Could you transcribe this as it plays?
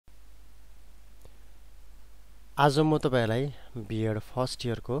आज म तपाईलाई B.Ed फर्स्ट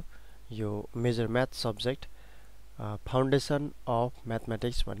इयरको यो major math subject foundation of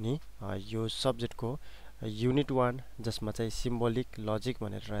mathematics भन्ने यो सब्जेक्टको युनिट 1 जसमा चाहिँ सिम्बोलिक लजिक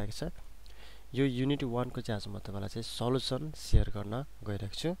भनेर रहेको छ। यो युनिट 1 को चाहिँ आज म तपाईलाई चाहिँ सल्युसन शेयर गर्न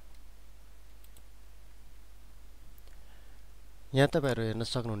गइरहेको छु। यहाँ तपाईहरु हेर्न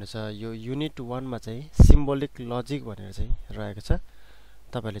सक्नुहुनेछ यो युनिट 1 मा चाहिँ सिम्बोलिक लजिक भनेर चाहिँ रहेको छ।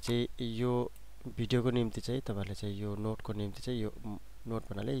 तपाईले चाहिँ यो भिडियोको निम्ति चाहिँ तपाईले चाहिँ यो नोटको निम्ति चाहिँ यो नोट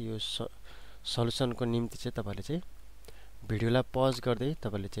भन्नाले यो सल्युसनको निम्ति चाहिँ तपाईले चाहिँ भिडियोलाई पज गर्दै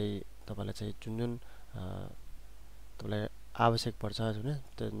तपाईले चाहिँ जुन जुन तपाईलाई आवश्यक पर्छ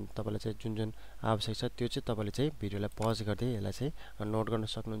हैन तपाईले चाहिँ जुन जुन आवश्यक छ त्यो चाहिँ तपाईले चाहिँ भिडियोलाई पज गर्दै यसलाई चाहिँ नोट गर्न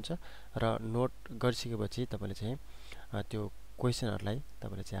सक्नुहुन्छ र नोट गरिसकेपछि तपाईले चाहिँ त्यो क्वेशनहरुलाई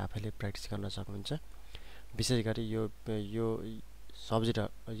तपाईले चाहिँ आफैले प्र्याक्टिस गर्न सक्नुहुन्छ। विशेष गरी यो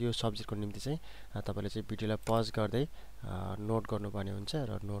सब्जेक्टको निम्ति चाहिँ तपाईले चाहिँ भिडियोलाई पज गर्दै नोट गर्नुपर्ने हुन्छ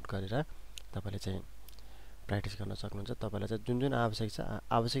र नोट गरेर तपाईले चाहिँ प्र्याक्टिस गर्न सक्नुहुन्छ। तपाईलाई चाहिँ जुन जुन आवश्यक छ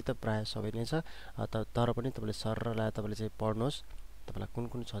आवश्यक त प्राय सबै नै छ तर पनि तपाईले सररलाई तपाईले चाहिँ पढ्नुहोस्। तपाईलाई कुन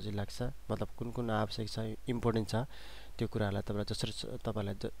कुन सजिलो लाग्छ मतलब कुन कुन आवश्यक छ इम्पोर्टेन्ट छ त्यो कुराहरुलाई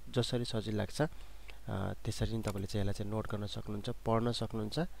तपाईलाई जसरी सजिलो लाग्छ त्यसरी नै तपाईले चाहिँ यसलाई चाहिँ नोट गर्न सक्नुहुन्छ, पढ्न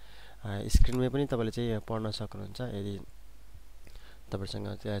सक्नुहुन्छ। स्क्रिनमै पनि तपाईले चाहिँ पढ्न सक्नुहुन्छ। यदि तपाईसँग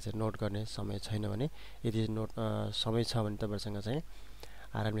चाहिँ नोट गर्ने समय छैन भने यदि समय छ भने तपाईसँग चाहिँ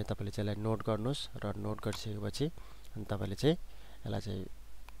आरामले तपाईले चाहिँ यसलाई नोट गर्नुस् र नोट गरिसकेपछि अनि तपाईले चाहिँ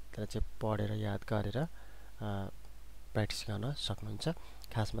यसलाई चाहिँ पढेर याद गरेर प्र्याक्टिस गर्न सक्नुहुन्छ।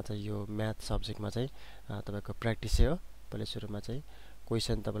 खासमा चाहिँ यो म्याथ सब्जेक्टमा चाहिँ तपाईको प्र्याक्टिसै हो। पहिले सुरुमा चाहिँ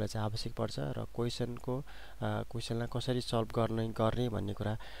क्वेशन तपाईलाई चाहिँ आवश्यक पर्छ र क्वेशनलाई कसरी सल्भ गर्ने भन्ने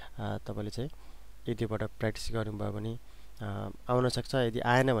कुरा तपाईले चाहिँ यतिबाट प्र्याक्टिस गर्नुभयो भने आउन सक्छ। यदि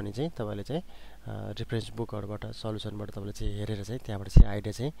आएन भने चाहिँ तपाईले चाहिँ रेफरेन्स बुकहरुबाट सल्युसनबाट तपाईले चाहिँ हेरेर चाहिँ त्यहाँबाट चाहिँ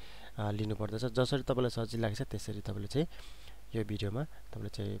आइडिया चाहिँ लिनु पर्दछ। जसरी तपाईलाई सजिलो लाग्छ त्यसरी तपाईले चाहिँ यो भिडियोमा तपाईले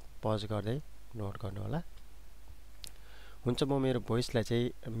चाहिँ पज गर्दै नोट गर्नु होला। हुन्छ, म मेरो भोइसलाई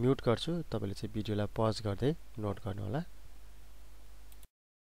चाहिँ म्युट गर्छु। तपाईले चाहिँ भिडियोलाई पज गर्दै नोट गर्नु होला।